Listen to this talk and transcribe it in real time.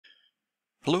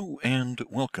Hello and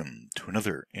welcome to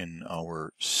another in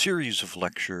our series of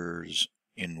lectures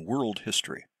in world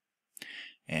history.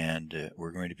 And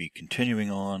we're going to be continuing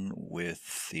on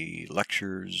with the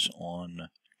lectures on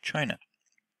China.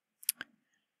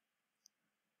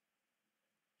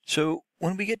 So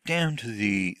when we get down to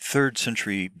the 3rd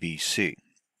century BC,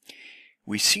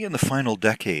 we see in the final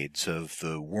decades of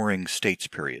the Warring States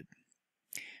period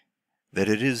that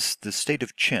it is the state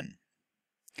of Qin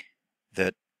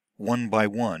that one by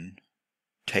one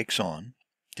takes on,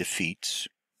 defeats,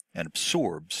 and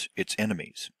absorbs its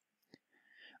enemies.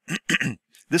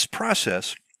 This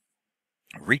process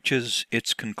reaches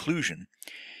its conclusion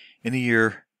in the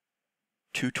year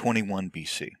 221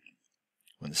 BC,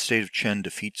 when the state of Qin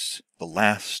defeats the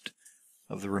last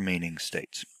of the remaining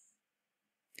states.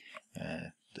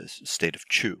 The state of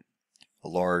Chu, a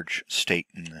large state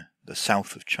in the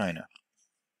south of China.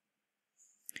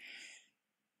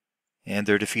 And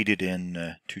they're defeated in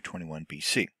 221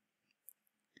 BC.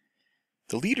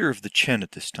 The leader of the Qin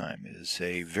at this time is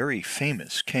a very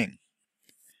famous king.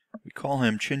 We call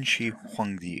him Qin Shi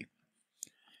Huangdi.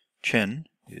 Qin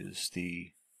is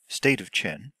the state of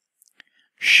Qin.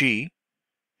 Shi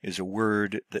is a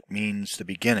word that means the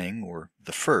beginning or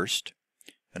the first,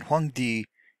 and Huangdi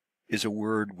is a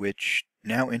word which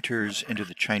now enters into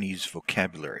the Chinese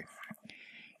vocabulary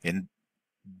in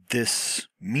this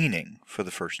meaning for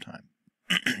the first time.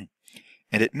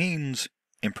 And it means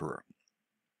emperor.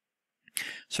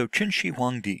 So Qin Shi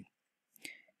Huangdi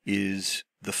is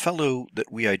the fellow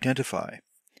that we identify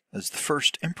as the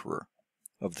first emperor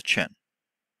of the Qin.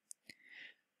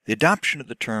 The adoption of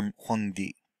the term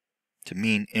Huangdi to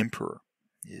mean emperor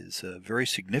is a very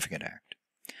significant act.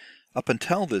 Up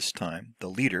until this time, the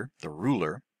leader, the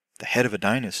ruler, the head of a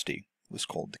dynasty was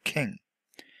called the king.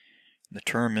 The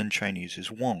term in Chinese is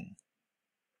Wang.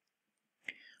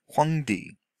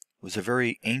 Huangdi was a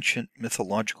very ancient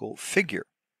mythological figure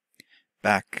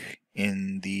back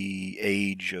in the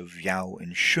age of Yao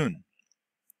and Shun.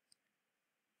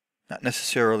 Not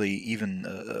necessarily even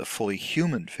a fully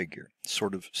human figure,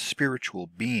 sort of spiritual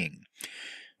being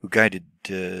who guided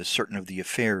certain of the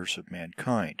affairs of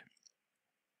mankind.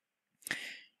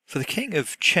 For the king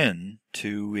of Qin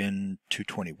to, in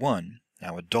 221,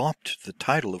 now adopt the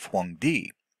title of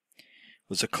Huangdi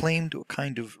was a claim to a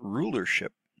kind of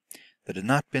rulership that had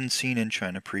not been seen in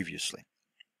China previously.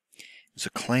 It was a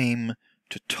claim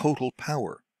to total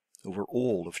power over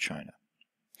all of China.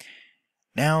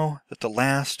 Now that the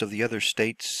last of the other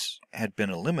states had been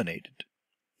eliminated,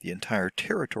 the entire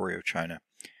territory of China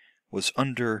was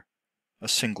under a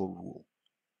single rule.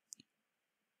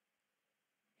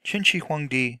 Qin Shi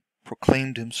Huangdi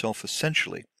proclaimed himself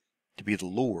essentially to be the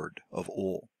lord of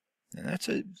all. And it's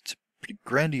a pretty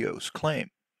grandiose claim.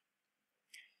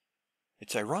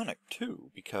 It's ironic,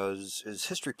 too, because as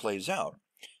history plays out,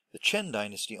 the Qin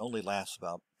dynasty only lasts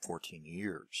about 14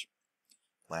 years.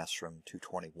 It lasts from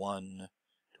 221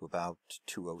 to about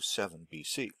 207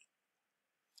 BC.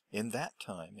 In that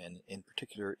time, and in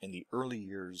particular in the early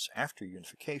years after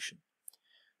unification,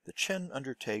 the Qin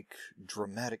undertake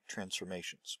dramatic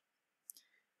transformations.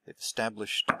 They've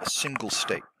established a single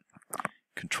state,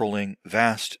 controlling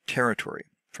vast territory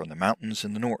from the mountains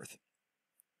in the north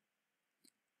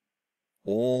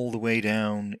all the way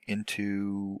down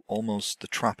into almost the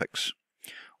tropics,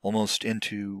 almost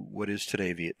into what is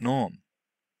today Vietnam.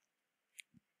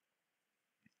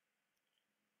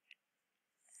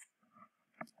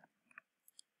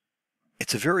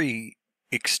 It's a very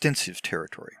extensive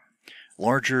territory,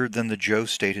 larger than the Zhou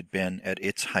state had been at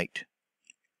its height.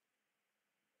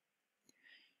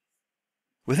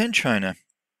 Within China,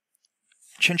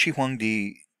 Qin Shi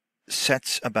Huangdi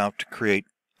sets about to create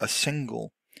a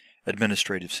single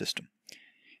administrative system,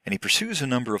 and he pursues a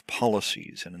number of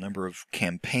policies and a number of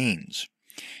campaigns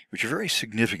which are very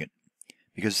significant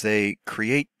because they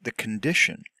create the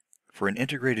condition for an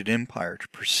integrated empire to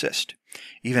persist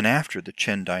even after the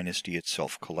Qin dynasty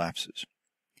itself collapses.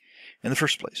 In the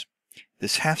first place,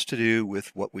 this has to do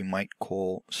with what we might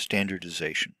call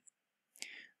standardization.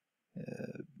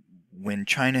 When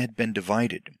China had been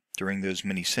divided during those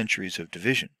many centuries of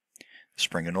division, the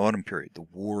Spring and Autumn period, the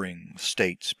Warring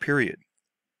States period,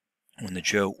 when the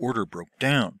Zhou order broke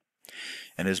down,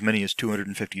 and as many as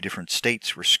 250 different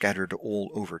states were scattered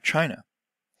all over China,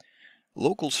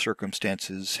 local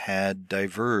circumstances had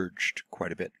diverged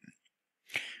quite a bit.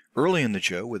 Early in the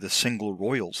Zhou, with a single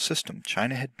royal system,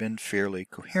 China had been fairly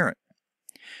coherent.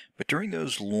 But during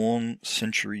those long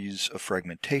centuries of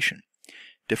fragmentation,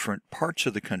 different parts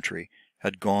of the country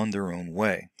had gone their own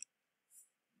way.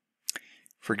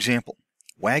 For example,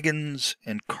 wagons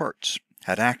and carts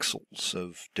had axles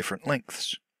of different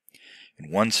lengths. In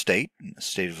one state, in the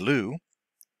state of Lu,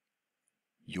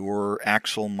 your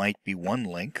axle might be one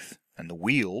length, and the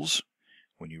wheels,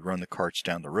 when you run the carts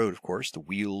down the road, of course, the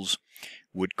wheels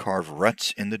would carve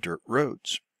ruts in the dirt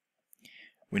roads.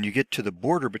 When you get to the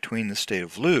border between the state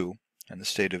of Lu and the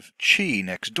state of Qi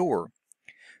next door,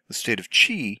 the state of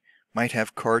Qi might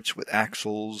have carts with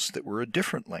axles that were a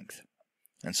different length,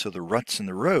 and so the ruts in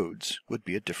the roads would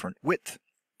be a different width.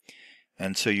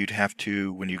 And so you'd have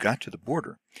to, when you got to the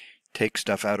border, take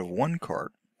stuff out of one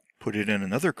cart, put it in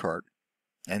another cart,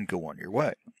 and go on your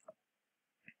way.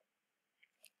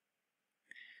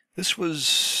 This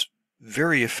was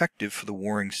very effective for the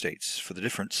warring states, for the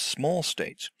different small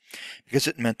states, because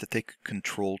it meant that they could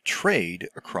control trade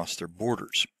across their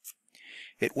borders.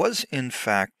 It was, in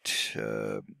fact,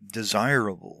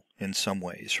 desirable in some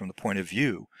ways from the point of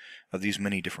view of these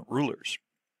many different rulers.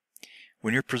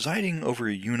 When you're presiding over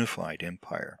a unified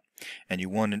empire, and you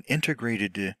want an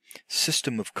integrated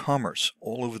system of commerce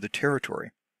all over the territory,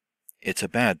 it's a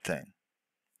bad thing.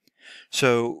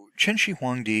 So Qin Shi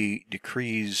Huangdi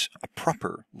decrees a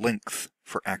proper length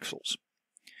for axles.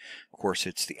 Of course,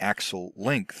 it's the axle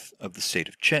length of the state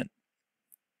of Qin.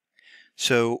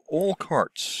 So all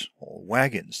carts, all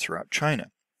wagons throughout China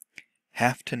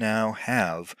have to now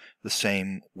have the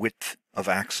same width of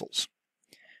axles.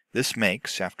 This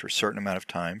makes, after a certain amount of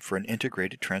time, for an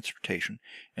integrated transportation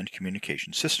and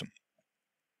communication system.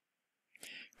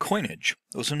 Coinage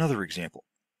was another example.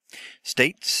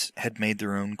 States had made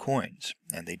their own coins,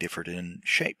 and they differed in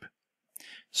shape.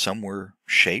 Some were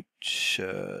shaped,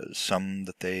 some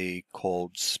that they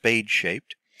called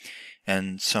spade-shaped,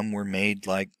 and some were made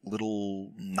like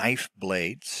little knife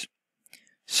blades.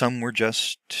 Some were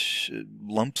just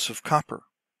lumps of copper.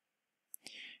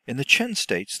 In the Qin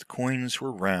states, the coins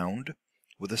were round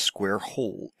with a square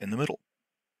hole in the middle,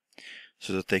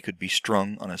 so that they could be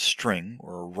strung on a string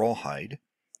or a rawhide,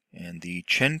 and the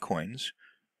Qin coins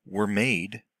were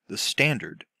made the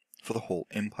standard for the whole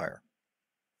empire.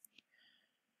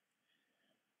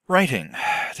 Writing,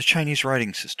 the Chinese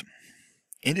writing system.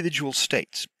 Individual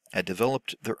states had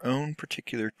developed their own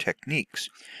particular techniques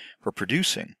for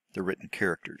producing the written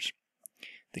characters.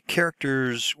 The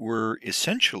characters were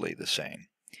essentially the same,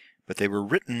 but they were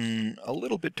written a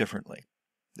little bit differently.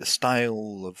 The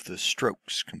style of the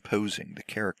strokes composing the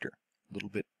character, a little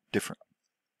bit different.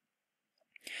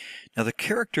 Now, the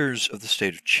characters of the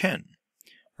state of Qin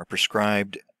are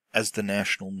prescribed as the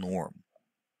national norm.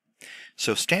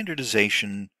 So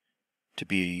standardization to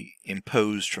be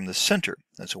imposed from the center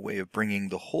as a way of bringing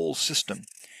the whole system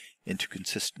into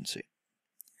consistency.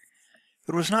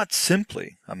 It was not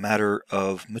simply a matter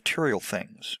of material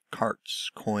things, carts,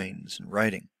 coins, and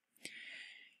writing.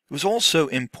 It was also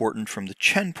important from the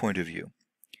Qin point of view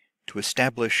to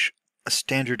establish a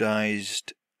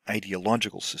standardized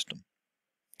ideological system.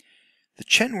 The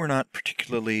Qin were not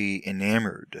particularly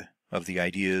enamored of the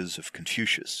ideas of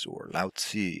Confucius or Lao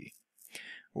Tzu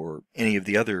or any of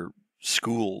the other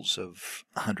schools of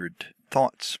 100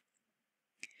 thoughts.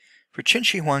 For Qin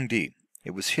Shi Huangdi,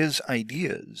 it was his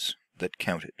ideas that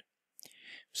counted. It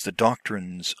was the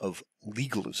doctrines of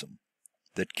legalism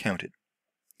that counted.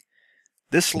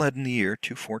 This led in the year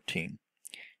 214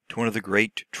 to one of the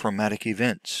great traumatic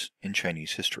events in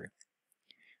Chinese history,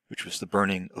 which was the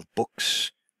burning of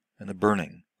books and the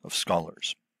burning of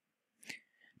scholars.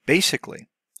 Basically,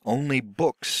 only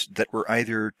books that were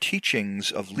either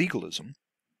teachings of legalism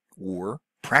or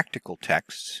practical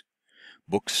texts,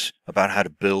 books about how to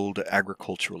build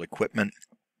agricultural equipment,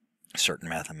 certain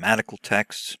mathematical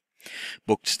texts,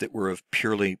 books that were of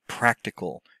purely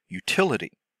practical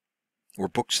utility, or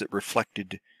books that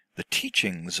reflected the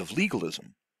teachings of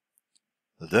legalism,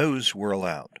 those were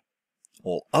allowed.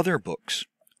 All other books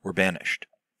were banished.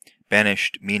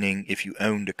 Banished meaning if you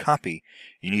owned a copy,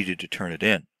 you needed to turn it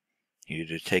in. You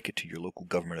needed to take it to your local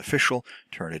government official,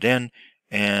 turn it in,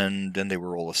 and then they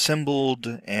were all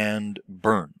assembled and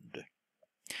burned.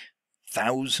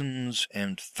 Thousands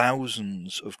and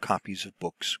thousands of copies of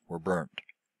books were burned.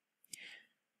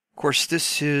 Of course,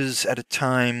 this is at a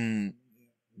time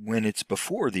when it's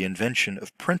before the invention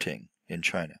of printing in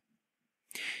China.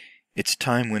 It's a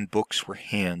time when books were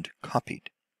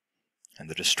hand-copied, and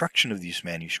the destruction of these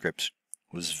manuscripts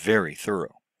was very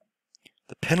thorough.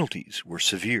 The penalties were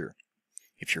severe.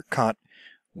 If you're caught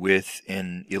with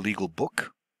an illegal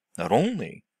book, not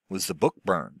only was the book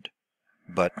burned,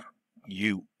 but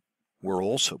you were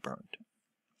also burned.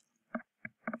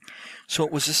 So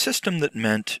it was a system that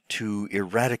meant to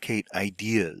eradicate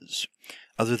ideas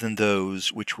other than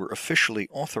those which were officially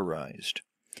authorized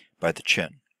by the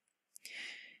Qin.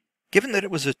 Given that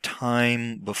it was a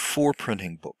time before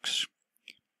printing books,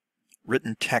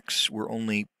 written texts were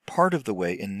only part of the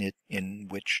way in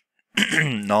which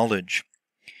knowledge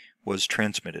was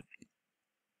transmitted.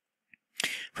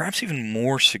 Perhaps even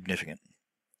more significant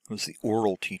was the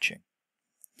oral teaching,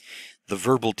 the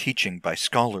verbal teaching by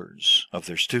scholars of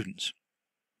their students.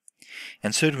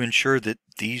 And so to ensure that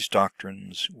these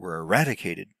doctrines were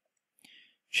eradicated,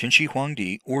 Qin Shi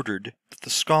Huangdi ordered that the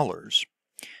scholars,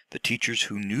 the teachers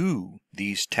who knew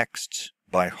these texts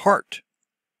by heart,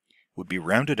 would be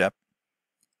rounded up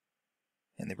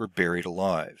and they were buried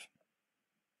alive.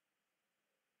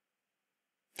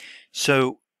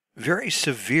 So, very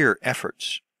severe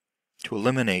efforts to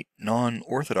eliminate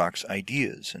non-orthodox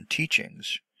ideas and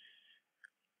teachings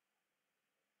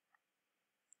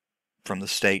from the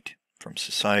state, from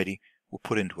society, were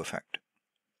put into effect.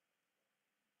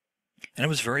 And it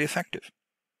was very effective.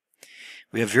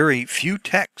 We have very few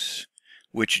texts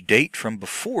which date from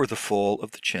before the fall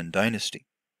of the Qin dynasty.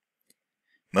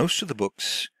 Most of the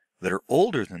books that are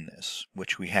older than this,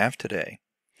 which we have today,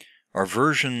 are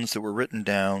versions that were written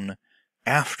down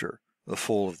after the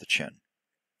fall of the Qin.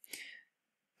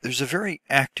 There's a very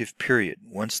active period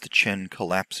once the Qin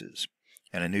collapses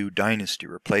and a new dynasty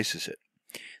replaces it.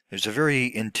 There's a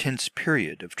very intense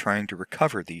period of trying to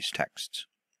recover these texts.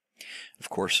 Of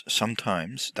course,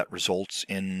 sometimes that results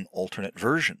in alternate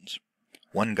versions.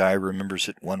 One guy remembers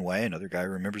it one way, another guy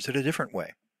remembers it a different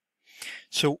way.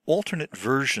 So alternate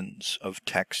versions of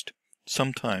text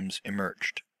sometimes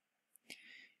emerged.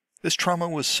 This trauma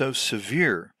was so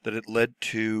severe that it led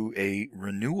to a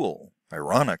renewal,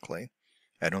 ironically.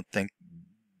 I don't think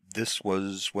this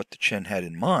was what the Qin had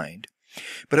in mind,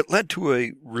 but it led to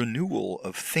a renewal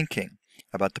of thinking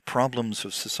about the problems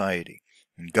of society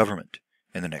and government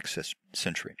in the next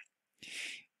century.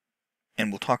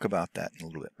 And we'll talk about that in a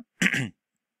little bit.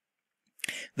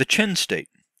 The Qin state,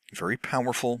 very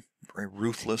powerful, very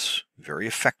ruthless, very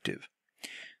effective.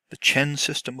 The Qin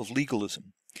system of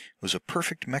legalism was a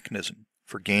perfect mechanism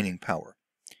for gaining power,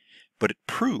 but it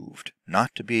proved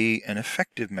not to be an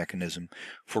effective mechanism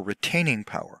for retaining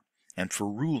power and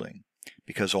for ruling,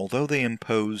 because although they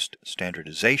imposed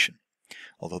standardization,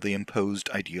 although they imposed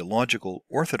ideological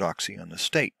orthodoxy on the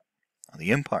state, on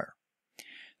the empire,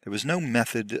 there was no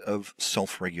method of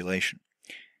self-regulation.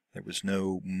 There was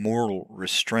no moral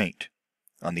restraint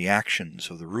on the actions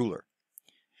of the ruler.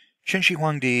 Qin Shi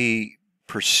Huangdi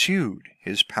pursued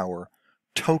his power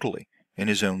totally in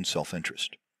his own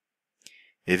self-interest.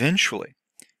 Eventually,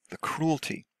 the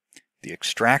cruelty, the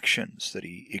extractions that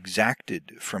he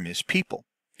exacted from his people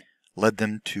led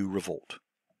them to revolt.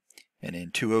 And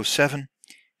in 207,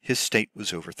 his state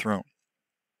was overthrown.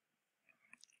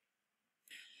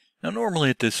 Now, normally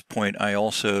at this point, I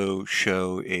also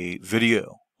show a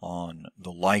video on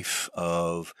the life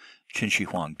of Qin Shi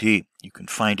Huangdi. You can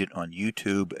find it on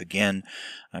YouTube. Again,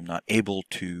 I'm not able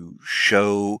to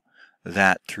show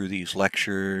that through these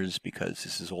lectures because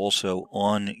this is also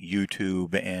on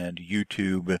YouTube, and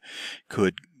YouTube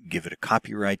could give it a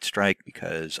copyright strike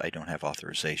because I don't have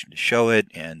authorization to show it,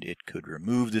 and it could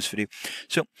remove this video.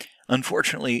 So,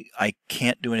 unfortunately, I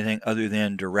can't do anything other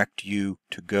than direct you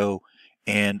to go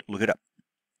and look it up.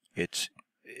 It's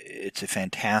a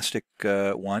fantastic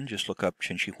one. Just look up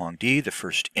Qin Shi Huangdi, the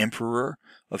first emperor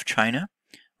of China,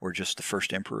 or just the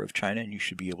first emperor of China, and you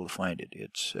should be able to find it.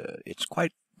 It's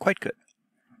quite good.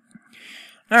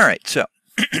 All right, so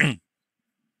the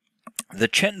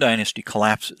Qin dynasty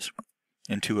collapses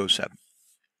in 207.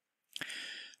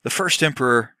 The first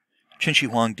emperor, Qin Shi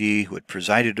Huangdi, who had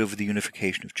presided over the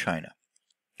unification of China,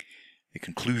 the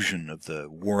conclusion of the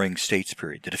Warring States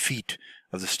period, the defeat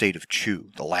of the state of Chu,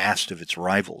 the last of its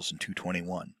rivals in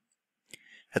 221,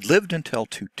 had lived until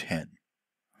 210.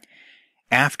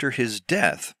 After his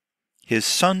death, his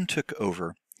son took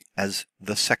over as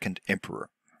the second emperor,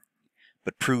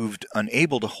 but proved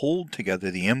unable to hold together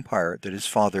the empire that his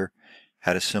father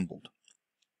had assembled.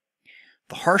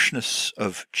 The harshness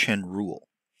of Qin rule,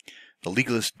 the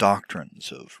legalist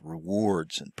doctrines of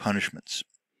rewards and punishments,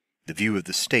 the view of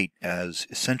the state as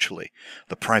essentially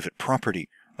the private property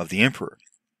of the emperor,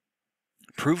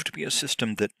 proved to be a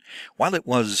system that, while it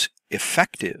was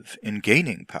effective in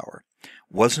gaining power,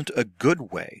 wasn't a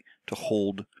good way to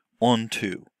hold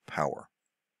onto power.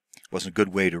 It wasn't a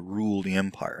good way to rule the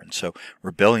empire, and so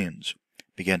rebellions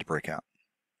began to break out.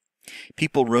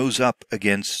 People rose up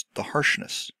against the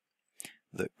harshness,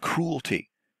 the cruelty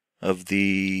of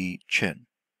the Qin,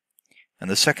 and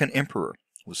the second emperor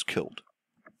was killed.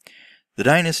 The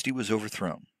dynasty was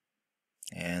overthrown,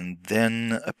 and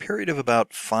then a period of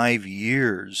about 5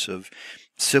 years of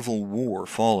civil war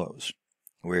follows,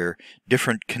 where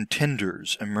different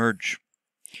contenders emerge.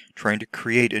 trying to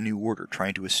create a new order,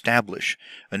 trying to establish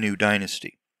a new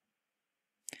dynasty.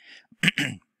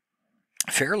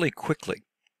 Fairly quickly,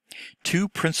 two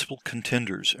principal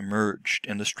contenders emerged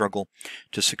in the struggle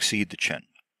to succeed the Qin.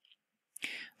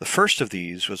 The first of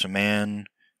these was a man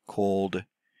called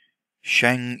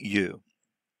Shang Yu.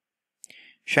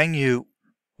 Shang Yu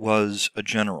was a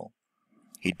general.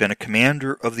 He'd been a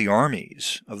commander of the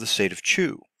armies of the state of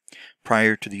Chu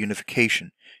prior to the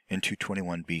unification in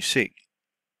 221 BC.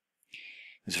 He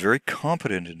was a very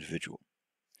competent individual.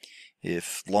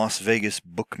 If Las Vegas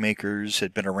bookmakers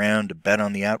had been around to bet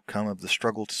on the outcome of the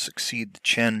struggle to succeed the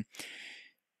Qin,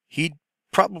 he'd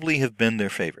probably have been their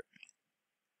favorite.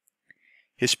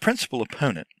 His principal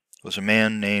opponent was a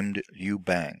man named Liu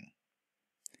Bang.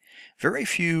 Very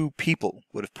few people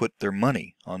would have put their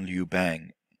money on Liu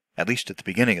Bang, at least at the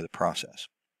beginning of the process.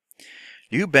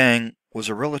 Liu Bang was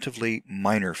a relatively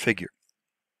minor figure.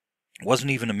 He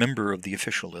wasn't even a member of the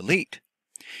official elite.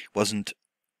 He wasn't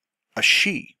a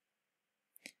shi.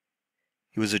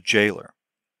 He was a jailer.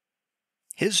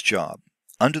 His job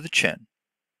under the Qin,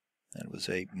 and it was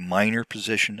a minor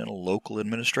position in a local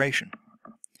administration,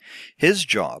 his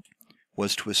job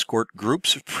was to escort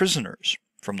groups of prisoners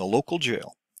from the local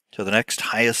jail to the next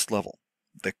highest level,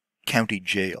 the county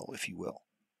jail, if you will.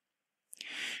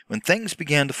 When things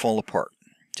began to fall apart,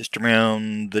 just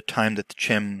around the time that the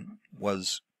Qin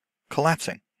was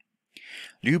collapsing,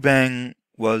 Liu Bang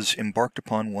was embarked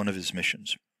upon one of his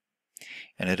missions,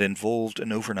 and it involved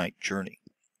an overnight journey.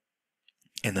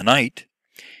 In the night,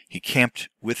 he camped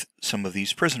with some of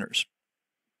these prisoners,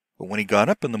 but when he got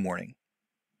up in the morning,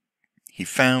 he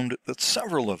found that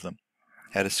several of them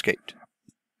had escaped.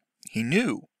 He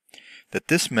knew that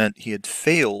this meant he had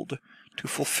failed to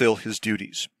fulfill his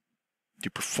duties,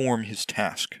 to perform his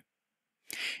task,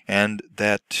 and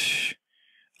that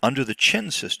under the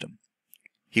Qin system,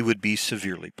 he would be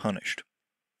severely punished.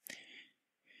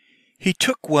 He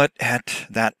took what, at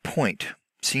that point,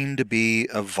 seemed to be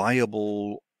a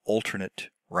viable alternate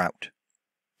route.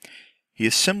 He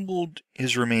assembled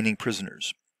his remaining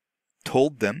prisoners,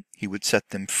 told them he would set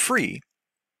them free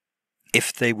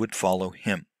if they would follow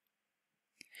him.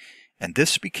 And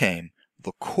this became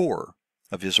the core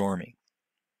of his army.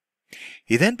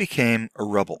 He then became a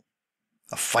rebel,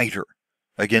 a fighter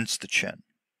against the Qin.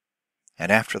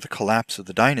 And after the collapse of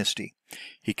the dynasty,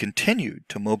 he continued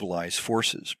to mobilize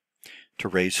forces, to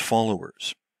raise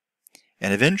followers.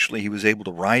 And eventually he was able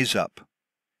to rise up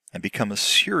and become a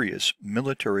serious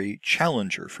military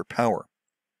challenger for power.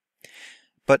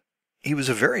 But he was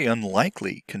a very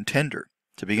unlikely contender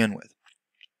to begin with.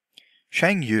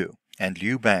 Shang Yu and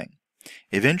Liu Bang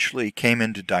eventually came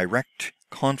into direct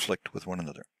conflict with one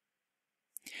another.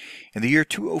 In the year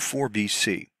 204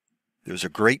 BC, there was a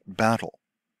great battle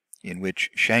in which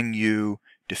Shang Yu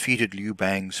defeated Liu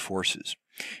Bang's forces,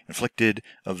 inflicted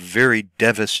a very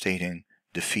devastating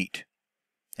defeat,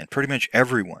 and pretty much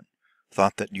everyone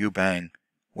thought that Liu Bang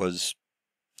was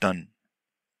done.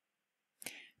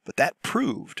 But that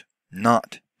proved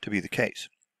not to be the case.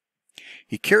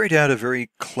 He carried out a very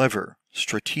clever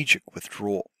strategic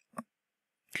withdrawal,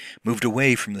 moved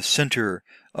away from the center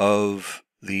of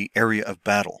the area of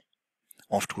battle,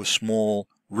 off to a small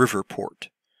river port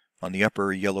on the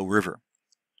upper Yellow River,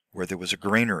 where there was a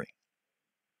granary.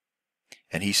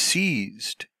 And he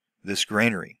seized this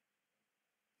granary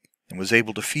and was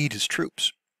able to feed his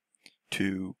troops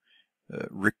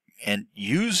and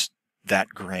use that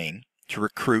grain to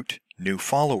recruit new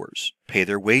followers, pay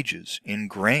their wages in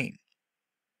grain.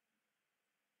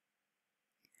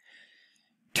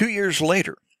 2 years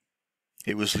later,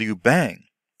 it was Liu Bang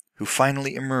who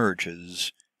finally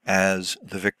emerges as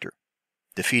the victor,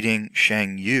 defeating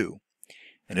Shang Yu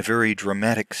in a very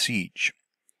dramatic siege,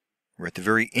 where at the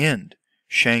very end,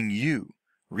 Shang Yu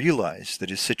realized that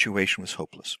his situation was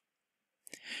hopeless.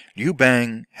 Liu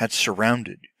Bang had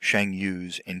surrounded Shang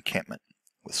Yu's encampment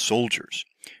with soldiers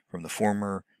from the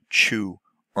former Chu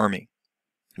army,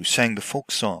 who sang the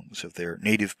folk songs of their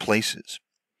native places.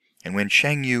 And when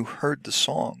Shang Yu heard the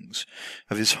songs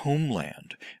of his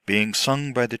homeland being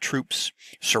sung by the troops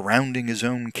surrounding his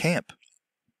own camp,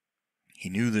 he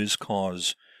knew that his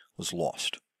cause was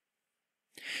lost.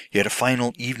 He had a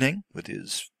final evening with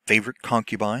his favorite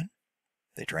concubine.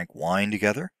 They drank wine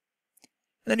together,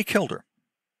 and then he killed her,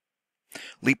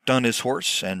 leaped on his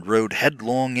horse, and rode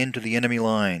headlong into the enemy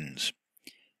lines,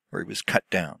 where he was cut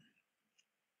down.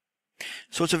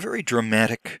 So it's a very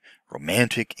dramatic,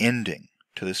 romantic ending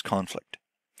to this conflict,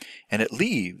 and it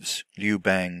leaves Liu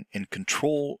Bang in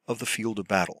control of the field of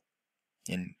battle,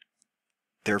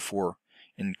 therefore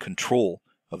in control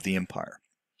of the empire.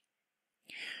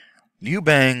 Liu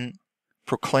Bang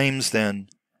proclaims then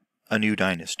a new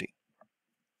dynasty.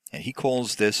 And he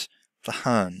calls this the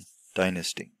Han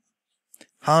Dynasty.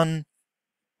 Han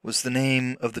was the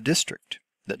name of the district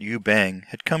that Liu Bang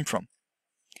had come from.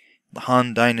 The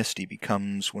Han Dynasty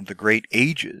becomes one of the great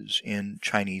ages in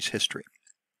Chinese history.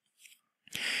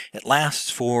 It lasts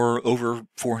for over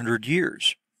 400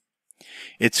 years.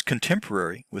 It's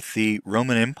contemporary with the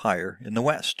Roman Empire in the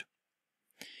West,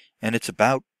 and it's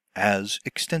about as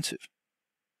extensive.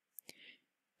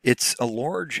 It's a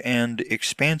large and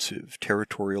expansive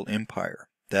territorial empire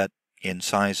that, in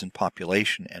size and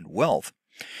population and wealth,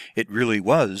 it really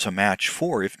was a match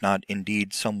for, if not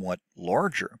indeed somewhat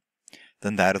larger,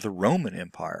 than that of the Roman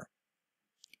Empire.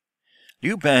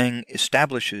 Liu Bang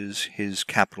establishes his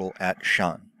capital at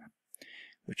Shan,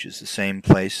 which is the same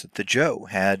place that the Zhou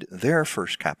had their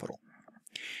first capital,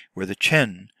 where the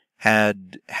Qin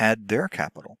had their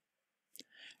capital.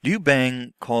 Liu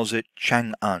Bang calls it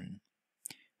Chang'an,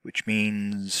 which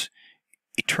means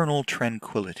eternal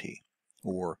tranquility,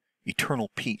 or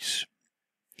eternal peace.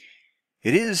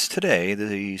 It is today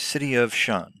the city of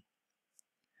Shan,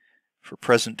 for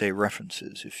present-day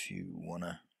references if you want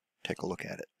to take a look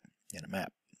at it in a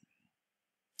map.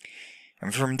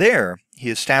 And from there, he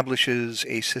establishes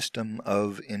a system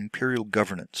of imperial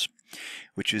governance,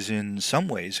 which is in some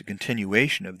ways a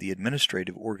continuation of the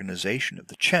administrative organization of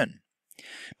the Qin,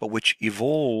 but which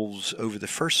evolves over the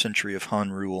first century of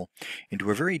Han rule into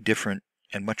a very different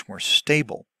and much more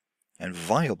stable and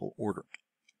viable order.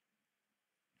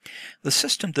 The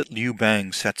system that Liu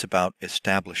Bang sets about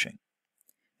establishing,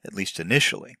 at least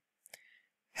initially,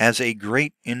 has a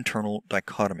great internal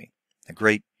dichotomy, a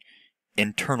great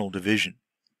internal division.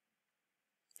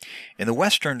 In the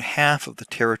western half of the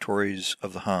territories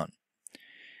of the Han,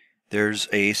 there's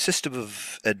a system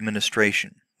of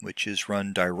administration which is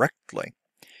run directly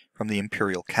from the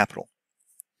imperial capital.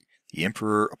 The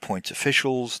emperor appoints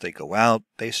officials, they go out,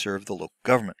 they serve the local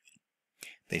government.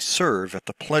 They serve at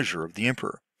the pleasure of the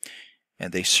emperor,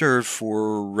 and they serve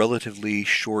for relatively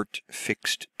short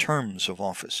fixed terms of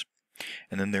office,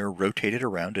 and then they're rotated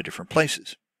around to different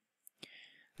places.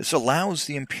 This allows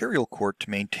the imperial court to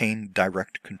maintain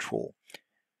direct control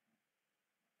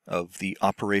of the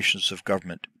operations of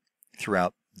government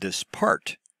throughout this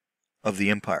part of the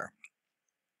empire.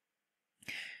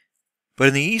 But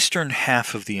in the eastern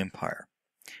half of the empire,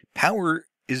 power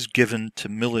is given to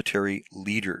military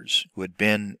leaders who had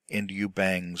been in Liu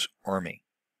Bang's army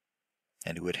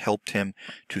and who had helped him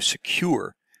to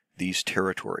secure these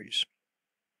territories,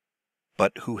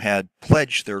 but who had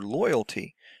pledged their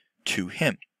loyalty to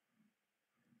him.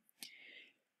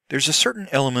 There's a certain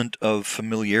element of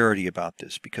familiarity about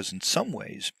this because in some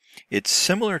ways it's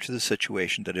similar to the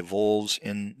situation that evolves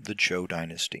in the Zhou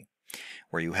dynasty,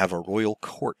 where you have a royal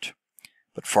court,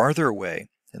 but farther away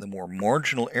in the more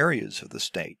marginal areas of the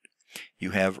state,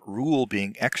 you have rule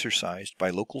being exercised by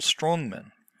local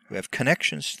strongmen who have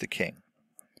connections to the king,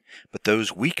 but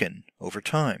those weaken over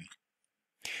time.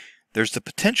 There's the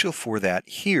potential for that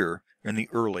here in the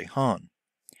early Han.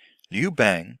 Liu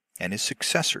Bang and his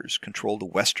successors control the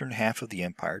western half of the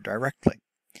empire directly,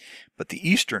 but the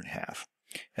eastern half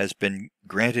has been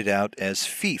granted out as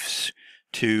fiefs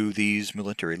to these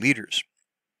military leaders,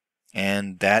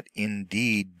 and that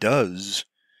indeed does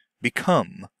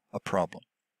become a problem.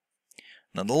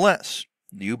 Nonetheless,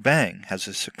 Liu Bang has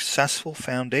a successful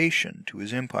foundation to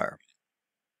his empire.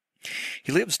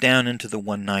 He lives down into the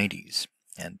 190s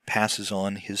and passes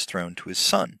on his throne to his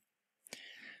son,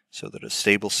 so that a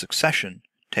stable succession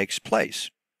takes place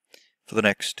for the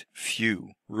next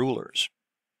few rulers.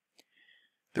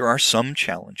 There are some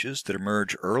challenges that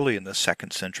emerge early in the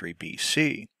 2nd century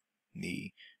BC,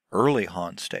 the early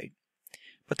Han state,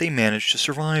 but they manage to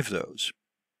survive those.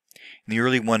 In the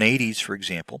early 180s, for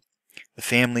example, the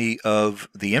family of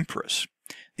the empress,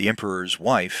 the emperor's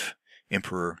wife,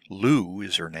 Emperor Lu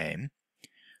is her name,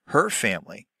 her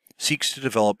family seeks to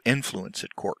develop influence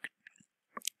at court.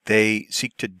 They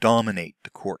seek to dominate the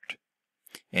court,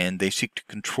 and they seek to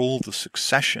control the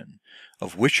succession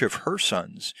of which of her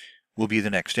sons will be the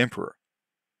next emperor.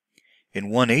 In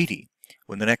 180,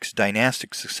 when the next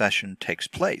dynastic succession takes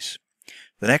place,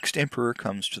 the next emperor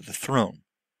comes to the throne.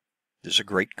 There's a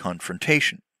great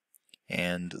confrontation,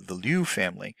 and the Liu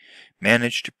family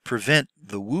managed to prevent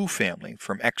the Wu family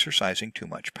from exercising too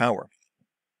much power.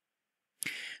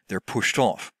 They're pushed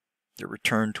off. They're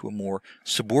returned to a more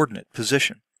subordinate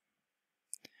position.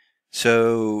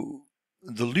 So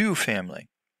the Liu family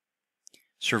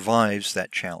survives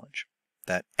that challenge,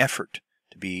 that effort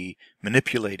to be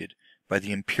manipulated by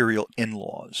the imperial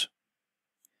in-laws.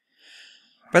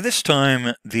 By this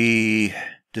time, the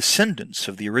descendants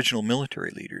of the original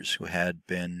military leaders who had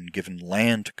been given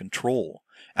land to control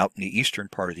out in the eastern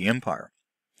part of the empire,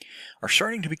 are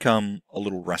starting to become a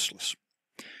little restless.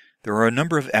 There are a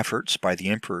number of efforts by the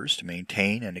emperors to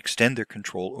maintain and extend their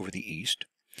control over the east,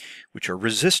 which are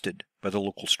resisted by the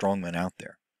local strongmen out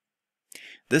there.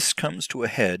 This comes to a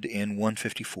head in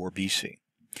 154 BC,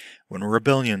 when a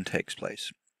rebellion takes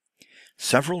place.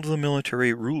 Several of the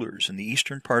military rulers in the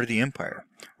eastern part of the empire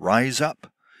rise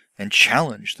up and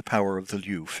challenge the power of the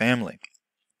Liu family.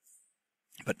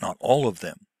 But not all of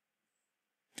them.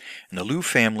 And the Liu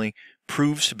family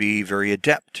proves to be very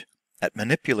adept at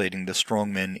manipulating the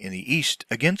strongmen in the east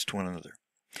against one another,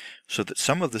 so that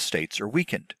some of the states are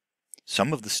weakened.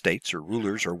 Some of the states or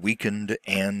rulers are weakened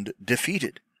and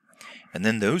defeated, and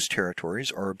then those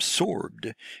territories are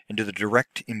absorbed into the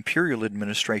direct imperial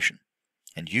administration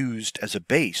and used as a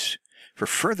base for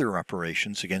further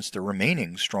operations against the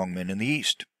remaining strongmen in the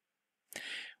east.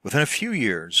 Within a few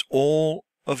years, all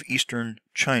of eastern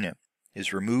China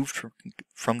is removed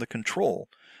from the control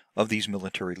of these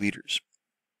military leaders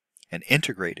and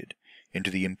integrated into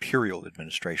the imperial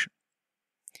administration.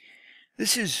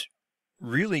 This is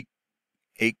really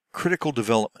a critical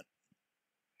development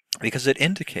because it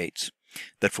indicates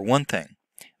that, for one thing,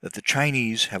 that the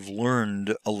Chinese have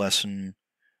learned a lesson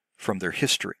from their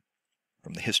history,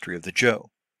 from the history of the Zhou.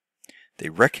 They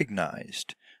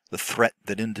recognized the threat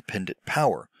that independent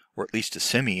power, or at least a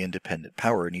semi-independent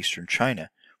power in eastern China,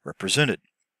 represented,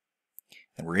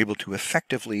 and were able to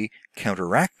effectively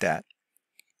counteract that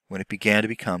when it began to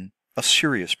become a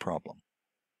serious problem.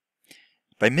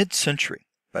 By mid-century,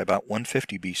 by about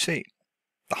 150 BC,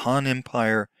 the Han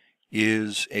Empire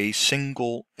is a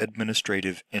single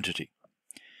administrative entity,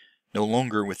 no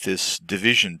longer with this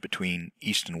division between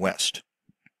East and West.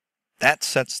 That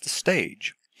sets the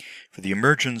stage for the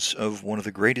emergence of one of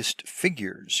the greatest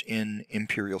figures in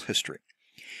imperial history,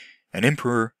 an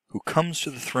emperor who comes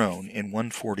to the throne in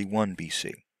 141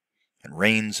 BC and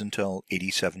reigns until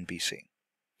 87 BC.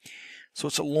 So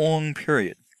it's a long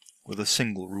period with a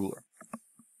single ruler.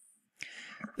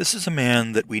 This is a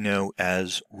man that we know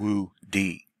as Wu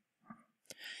Di.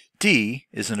 Di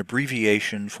is an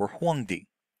abbreviation for Huangdi,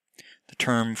 the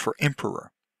term for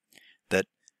emperor that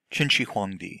Qin Shi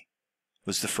Huangdi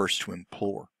was the first to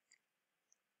implore.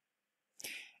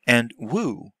 And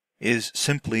Wu is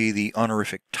simply the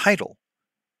honorific title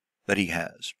that he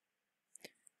has.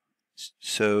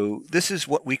 So this is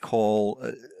what we call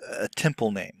a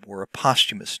temple name or a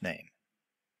posthumous name.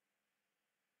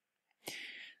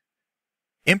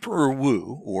 Emperor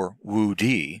Wu, or Wu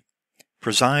Di,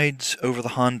 presides over the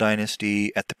Han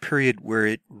Dynasty at the period where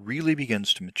it really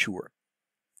begins to mature.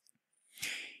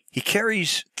 He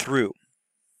carries through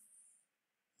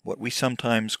what we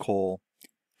sometimes call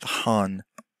the Han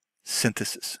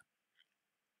synthesis.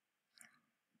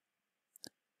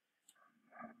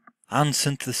 Han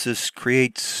synthesis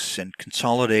creates and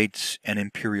consolidates an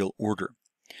imperial order,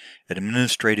 an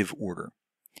administrative order,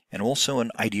 and also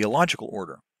an ideological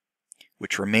order,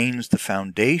 which remains the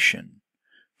foundation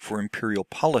for imperial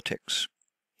politics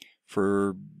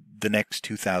for the next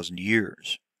 2,000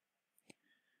 years.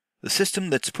 The system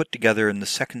that's put together in the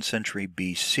 2nd century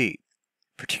BC,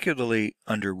 particularly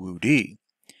under Wu Di,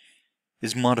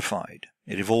 is modified.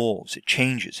 It evolves, it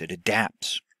changes, it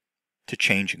adapts to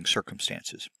changing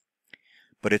circumstances.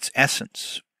 But its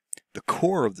essence, the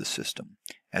core of the system,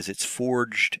 as it's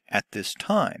forged at this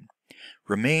time,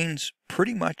 remains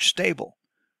pretty much stable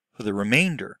for the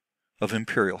remainder of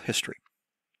imperial history.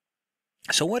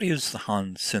 So what is the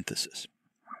Han synthesis?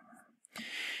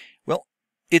 Well,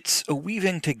 it's a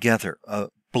weaving together, a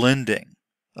blending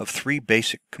of 3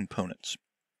 basic components.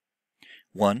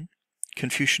 1,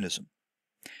 Confucianism,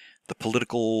 the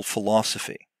political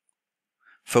philosophy,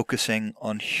 focusing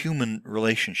on human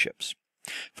relationships,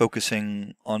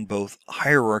 focusing on both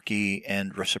hierarchy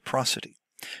and reciprocity,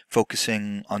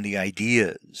 focusing on the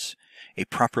ideas, a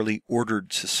properly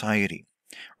ordered society,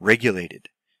 regulated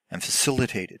and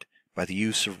facilitated by the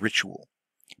use of ritual,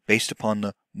 based upon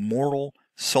the moral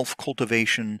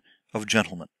self-cultivation of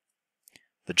gentlemen,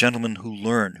 the gentlemen who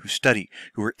learn, who study,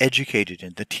 who are educated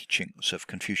in the teachings of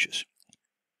Confucius.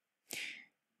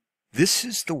 This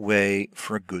is the way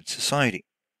for a good society.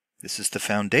 This is the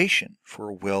foundation for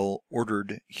a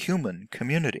well-ordered human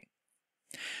community.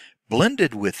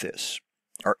 Blended with this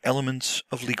are elements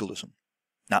of legalism.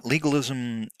 Not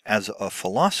legalism as a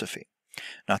philosophy,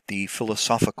 not the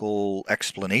philosophical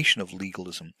explanation of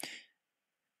legalism,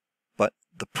 but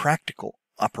the practical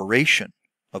operation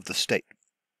of the state.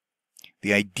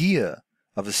 The idea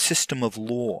of a system of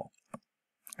law,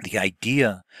 the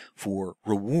idea for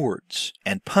rewards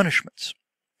and punishments.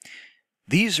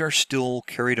 These are still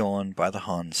carried on by the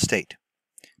Han state,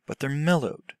 but they're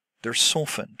mellowed, they're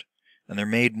softened, and they're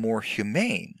made more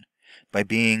humane by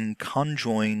being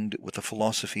conjoined with the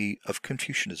philosophy of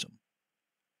Confucianism.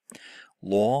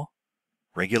 Law,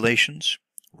 regulations,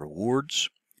 rewards,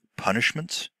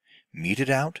 punishments, meted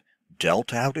out,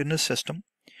 dealt out in a system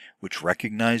which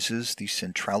recognizes the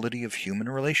centrality of human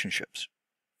relationships.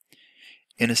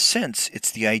 In a sense, it's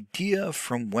the idea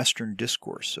from Western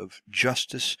discourse of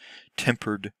justice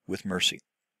tempered with mercy,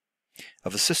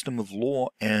 of a system of law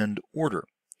and order,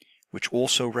 which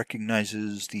also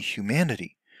recognizes the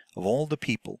humanity of all the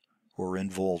people who are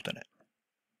involved in it.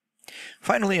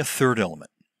 Finally, a third element,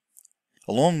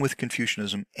 along with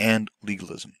Confucianism and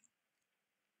legalism,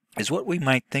 is what we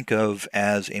might think of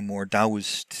as a more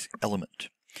Taoist element,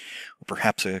 or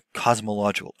perhaps a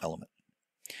cosmological element,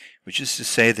 which is to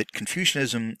say that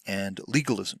Confucianism and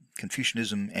legalism,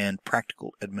 Confucianism and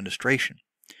practical administration,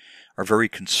 are very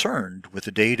concerned with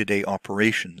the day-to-day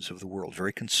operations of the world,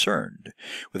 very concerned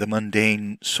with the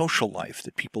mundane social life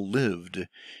that people lived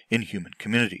in human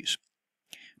communities.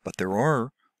 But there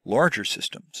are larger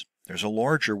systems. There's a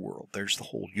larger world. There's the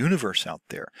whole universe out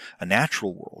there, a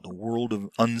natural world, a world of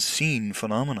unseen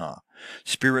phenomena,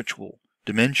 spiritual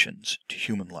dimensions to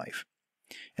human life.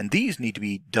 And these need to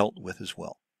be dealt with as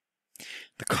well.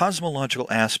 The cosmological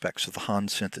aspects of the Han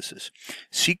synthesis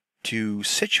seek to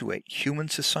situate human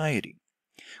society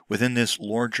within this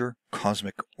larger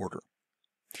cosmic order.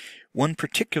 One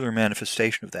particular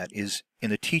manifestation of that is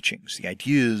in the teachings, the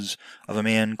ideas of a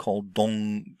man called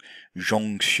Dong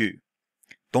Zhongshu.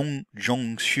 Dong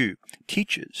Zhongshu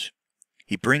teaches,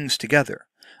 he brings together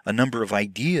a number of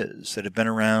ideas that have been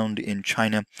around in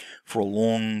China for a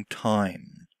long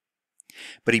time.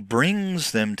 But he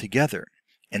brings them together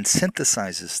and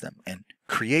synthesizes them and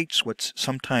creates what's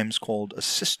sometimes called a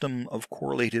system of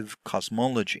correlative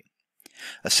cosmology,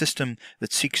 a system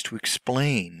that seeks to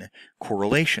explain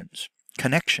correlations,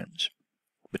 connections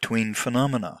between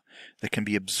phenomena that can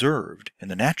be observed in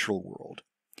the natural world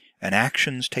and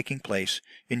actions taking place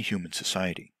in human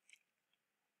society.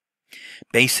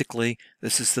 Basically,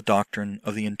 this is the doctrine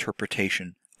of the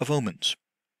interpretation of omens,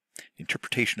 the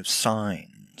interpretation of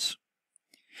signs.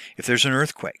 If there's an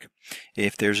earthquake,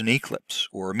 if there's an eclipse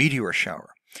or a meteor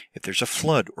shower, if there's a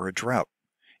flood or a drought,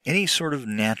 any sort of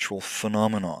natural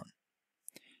phenomenon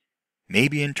may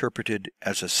be interpreted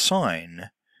as a sign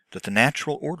that the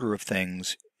natural order of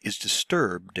things is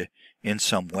disturbed in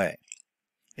some way.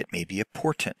 It may be a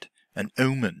portent, an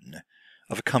omen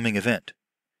of a coming event,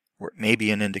 or it may be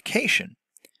an indication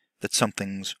that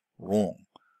something's wrong,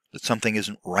 that something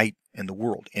isn't right in the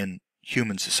world, in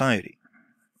human society.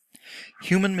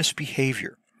 Human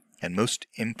misbehavior, and most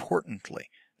importantly,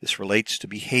 this relates to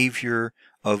behavior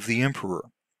of the emperor.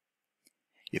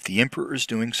 If the emperor is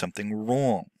doing something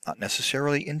wrong, not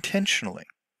necessarily intentionally,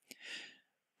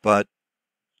 but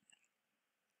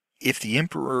if the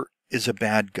emperor is a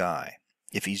bad guy,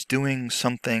 if he's doing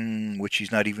something which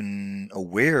he's not even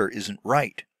aware isn't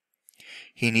right,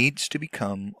 he needs to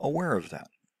become aware of that.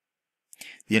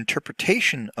 The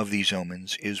interpretation of these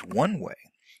omens is one way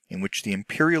in which the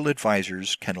imperial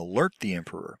advisors can alert the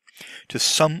emperor to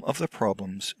some of the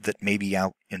problems that may be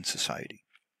out in society.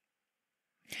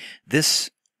 This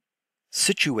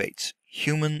situates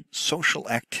human social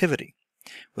activity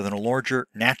within a larger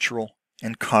natural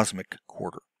and cosmic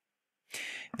order.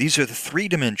 These are the three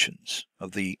dimensions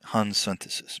of the Han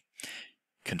synthesis: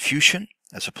 Confucian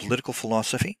as a political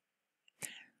philosophy,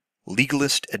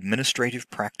 legalist administrative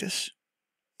practice,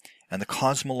 and the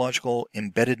cosmological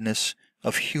embeddedness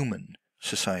of human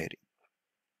society.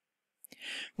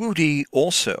 Wu Di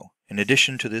also, in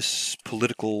addition to this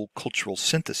political cultural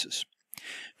synthesis,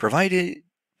 presided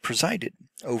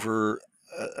over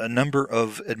a number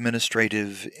of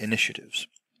administrative initiatives.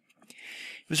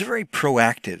 He was a very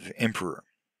proactive emperor.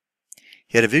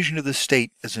 He had a vision of the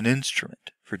state as an instrument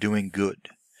for doing good,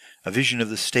 a vision of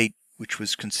the state which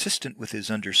was consistent with his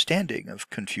understanding of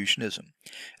Confucianism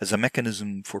as a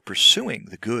mechanism for pursuing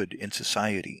the good in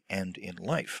society and in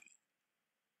life.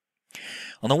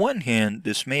 On the one hand,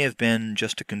 this may have been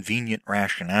just a convenient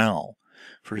rationale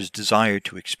for his desire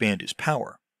to expand his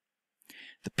power.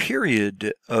 The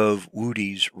period of Wu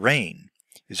Di's reign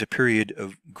is a period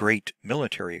of great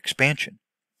military expansion.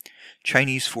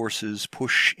 Chinese forces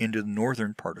push into the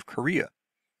northern part of Korea,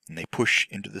 and they push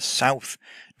into the south,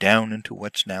 down into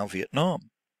what's now Vietnam.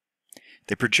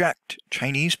 They project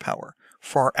Chinese power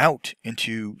far out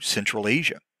into Central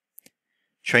Asia.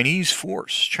 Chinese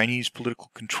force, Chinese political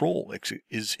control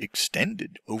is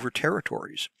extended over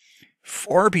territories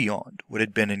far beyond what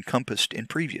had been encompassed in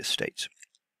previous states.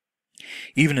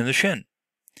 Even in the Shen,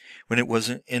 when it was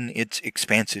in its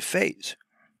expansive phase.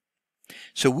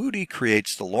 So Wu Di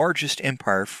creates the largest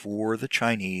empire for the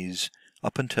Chinese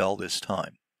up until this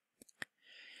time.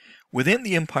 Within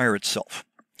the empire itself,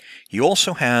 he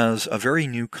also has a very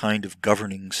new kind of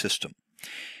governing system,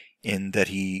 in that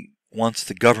he wants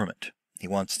the government, he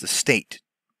wants the state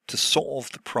to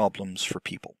solve the problems for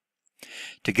people,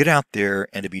 to get out there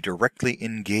and to be directly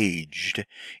engaged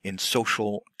in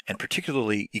social and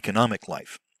particularly economic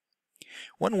life.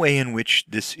 One way in which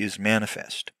this is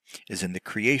manifest is in the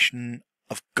creation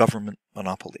of government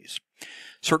monopolies.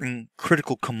 Certain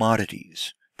critical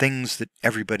commodities, things that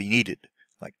everybody needed,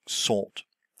 like salt,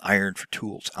 iron for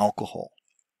tools, alcohol.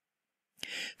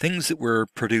 Things that were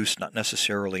produced not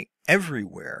necessarily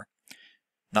everywhere,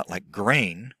 not like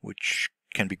grain, which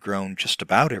can be grown just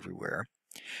about everywhere,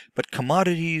 but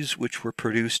commodities which were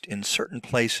produced in certain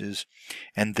places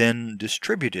and then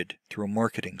distributed through a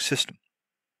marketing system.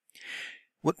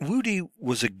 What Wu Di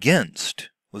was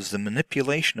against was the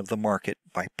manipulation of the market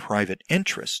by private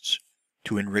interests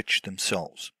to enrich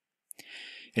themselves.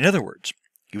 In other words,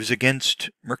 he was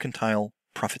against mercantile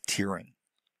profiteering.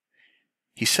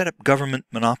 He set up government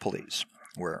monopolies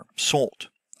where salt,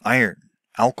 iron,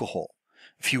 alcohol,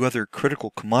 a few other critical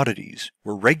commodities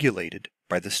were regulated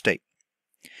by the state,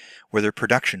 where their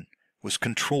production was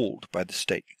controlled by the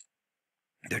state.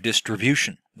 Their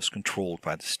distribution was controlled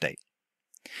by the state,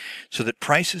 so that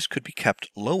prices could be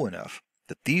kept low enough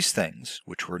that these things,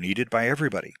 which were needed by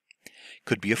everybody,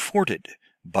 could be afforded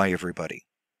by everybody.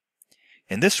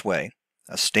 In this way,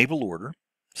 a stable order,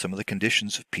 some of the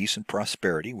conditions of peace and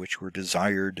prosperity which were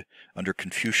desired under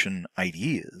Confucian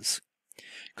ideas,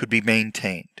 could be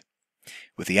maintained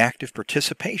with the active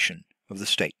participation of the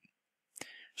state.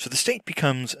 So the state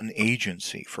becomes an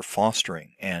agency for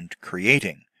fostering and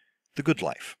creating the good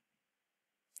life.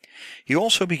 He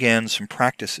also began some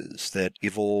practices that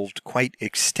evolved quite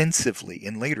extensively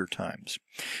in later times,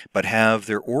 but have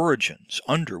their origins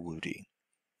under Wu Di,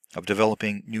 of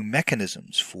developing new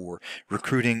mechanisms for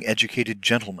recruiting educated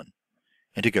gentlemen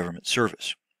into government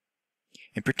service.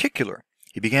 In particular,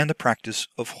 he began the practice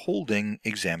of holding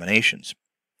examinations,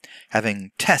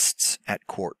 having tests at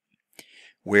court,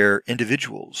 where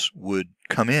individuals would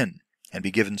come in and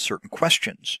be given certain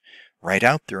questions, write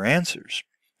out their answers,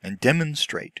 and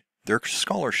demonstrate their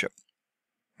scholarship,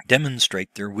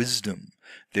 demonstrate their wisdom,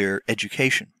 their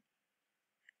education.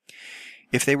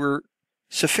 If they were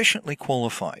sufficiently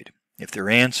qualified, if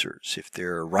their answers, if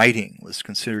their writing was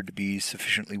considered to be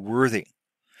sufficiently worthy,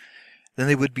 then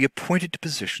they would be appointed to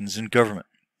positions in government.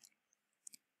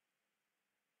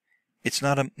 It's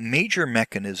not a major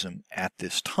mechanism at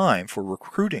this time for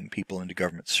recruiting people into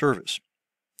government service.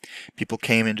 People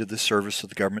came into the service of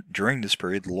the government during this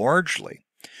period largely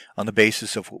on the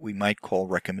basis of what we might call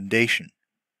recommendation.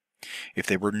 If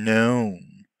they were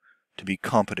known to be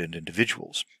competent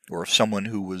individuals, or if someone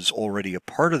who was already a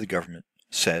part of the government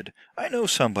said, "I know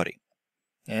somebody,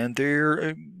 and they're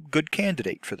a good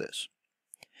candidate for this,"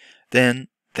 then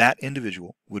that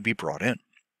individual would be brought in.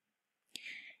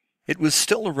 It was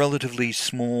still a relatively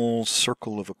small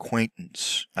circle of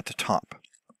acquaintance at the top,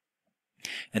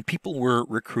 and people were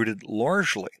recruited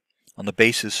largely on the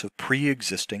basis of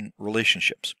pre-existing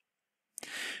relationships.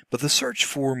 But the search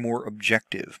for more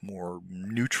objective, more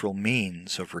neutral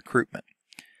means of recruitment,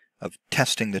 of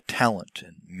testing the talent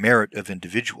and merit of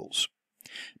individuals,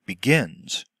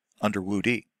 begins under Wu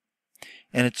Di,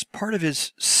 and it's part of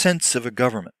his sense of a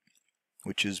government,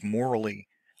 which is morally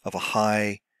of a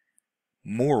high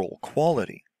moral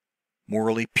quality,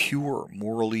 morally pure,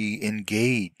 morally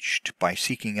engaged by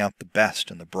seeking out the best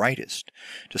and the brightest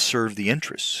to serve the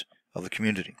interests of the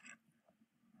community.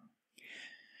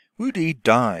 Wu Di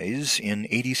dies in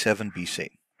 87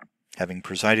 BC, having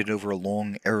presided over a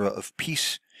long era of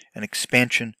peace and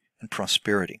expansion and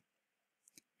prosperity.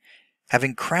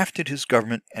 Having crafted his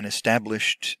government and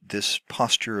established this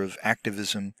posture of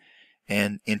activism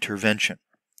and intervention,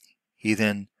 he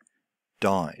then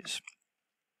dies.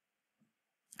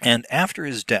 And after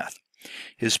his death,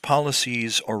 his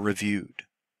policies are reviewed,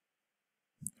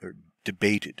 or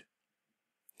debated.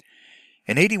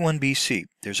 In 81 BC,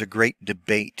 there's a great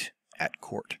debate at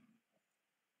court,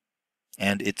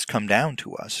 and it's come down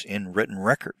to us in written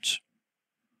records.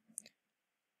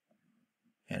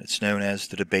 And it's known as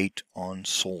the debate on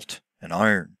salt and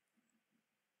iron.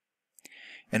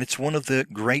 And it's one of the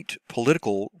great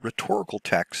political rhetorical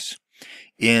texts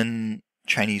in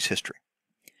Chinese history,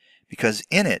 because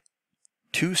in it,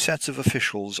 two sets of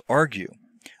officials argue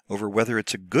over whether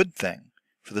it's a good thing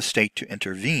for the state to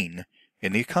intervene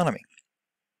in the economy.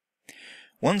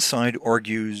 One side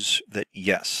argues that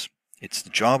yes, It's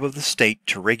the job of the state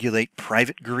to regulate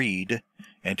private greed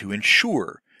and to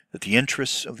ensure that the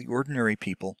interests of the ordinary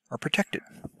people are protected,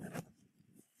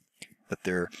 that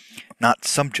they're not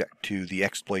subject to the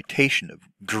exploitation of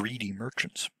greedy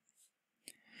merchants.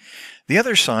 The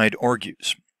other side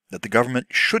argues that the government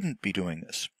shouldn't be doing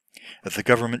this, that the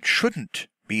government shouldn't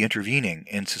be intervening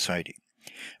in society,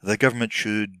 that the government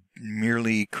should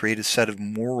merely create a set of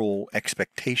moral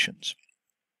expectations.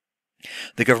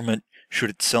 The government should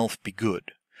itself be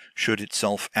good, should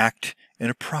itself act in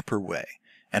a proper way,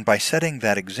 and by setting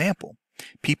that example,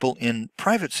 people in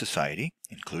private society,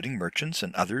 including merchants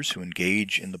and others who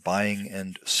engage in the buying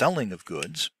and selling of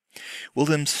goods, will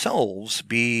themselves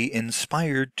be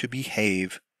inspired to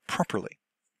behave properly.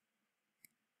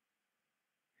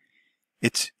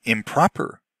 It's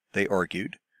improper, they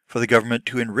argued, for the government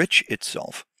to enrich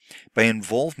itself by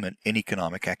involvement in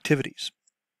economic activities.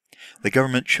 The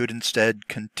government should instead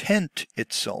content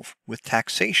itself with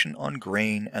taxation on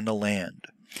grain and the land,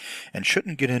 and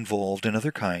shouldn't get involved in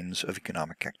other kinds of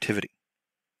economic activity.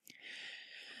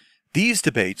 These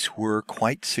debates were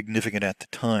quite significant at the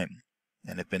time,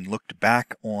 and have been looked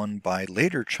back on by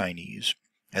later Chinese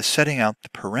as setting out the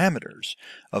parameters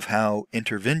of how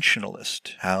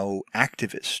interventionist, how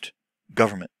activist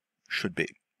government should be.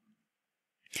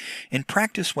 In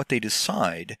practice, what they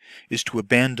decide is to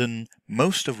abandon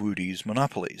most of Wu Di's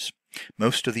monopolies,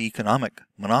 most of the economic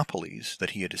monopolies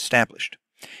that he had established,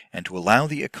 and to allow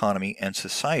the economy and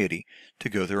society to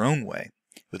go their own way,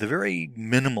 with a very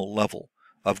minimal level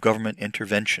of government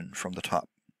intervention from the top.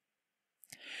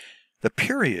 The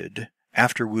period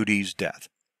after Wu Di's death,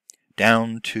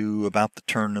 down to about the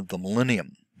turn of the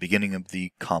millennium, beginning of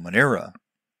the Common Era,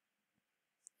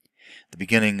 the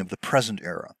beginning of the present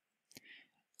era,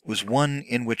 was one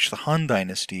in which the Han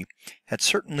Dynasty had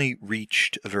certainly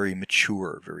reached a very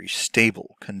mature, very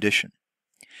stable condition.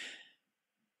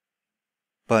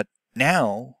 But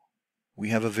now we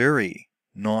have a very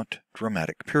not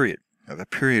dramatic period, of a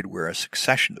period where a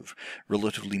succession of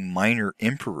relatively minor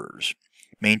emperors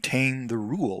maintain the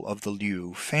rule of the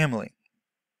Liu family.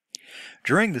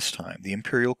 During this time, the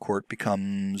imperial court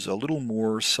becomes a little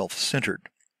more self-centered,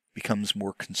 becomes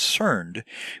more concerned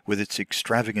with its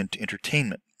extravagant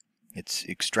entertainment, its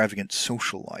extravagant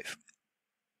social life.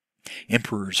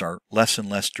 Emperors are less and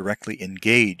less directly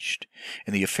engaged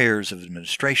in the affairs of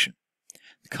administration.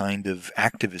 The kind of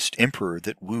activist emperor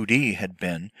that Wu Di had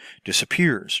been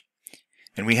disappears,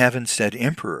 and we have instead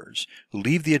emperors who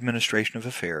leave the administration of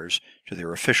affairs to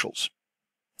their officials.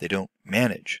 They don't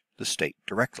manage the state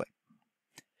directly.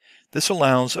 This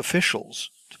allows officials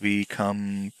to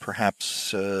become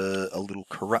perhaps a little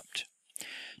corrupt,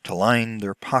 to line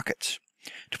their pockets,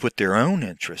 to put their own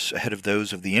interests ahead of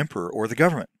those of the emperor or the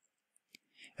government.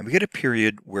 And we get a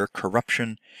period where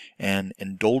corruption and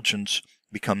indulgence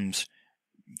becomes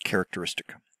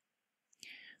characteristic.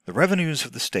 The revenues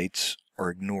of the states are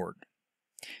ignored.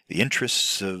 The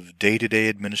interests of day-to-day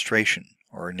administration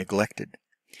are neglected,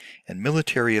 and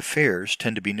military affairs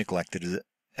tend to be neglected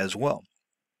as well.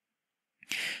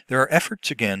 There are efforts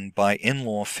again by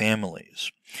in-law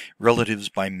families, relatives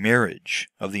by marriage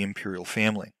of the imperial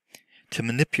family, to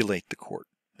manipulate the court.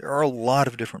 There are a lot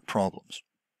of different problems.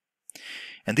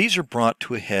 And these are brought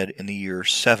to a head in the year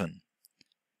 7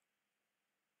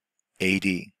 AD,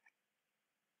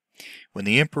 when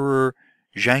the Emperor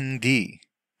Zhang Di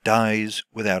dies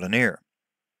without an heir.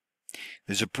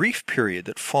 There's a brief period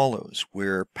that follows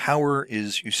where power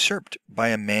is usurped by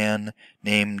a man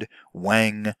named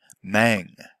Wang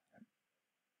Mang,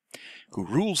 who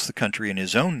rules the country in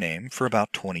his own name for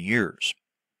about 20 years.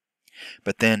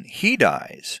 But then he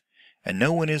dies, and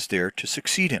no one is there to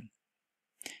succeed him.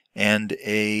 And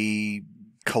a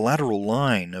collateral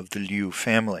line of the Liu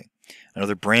family,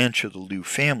 another branch of the Liu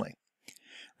family,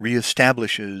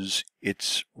 reestablishes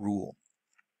its rule.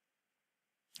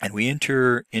 And we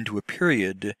enter into a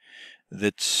period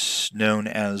that's known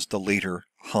as the later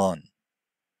Han.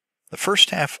 The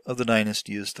first half of the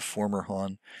dynasty is the former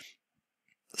Han,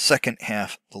 the second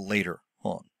half the later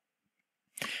Han.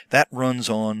 That runs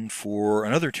on for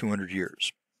another 200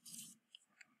 years.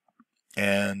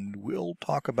 And we'll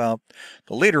talk about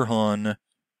the later Han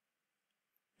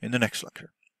in the next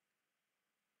lecture.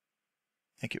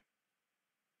 Thank you.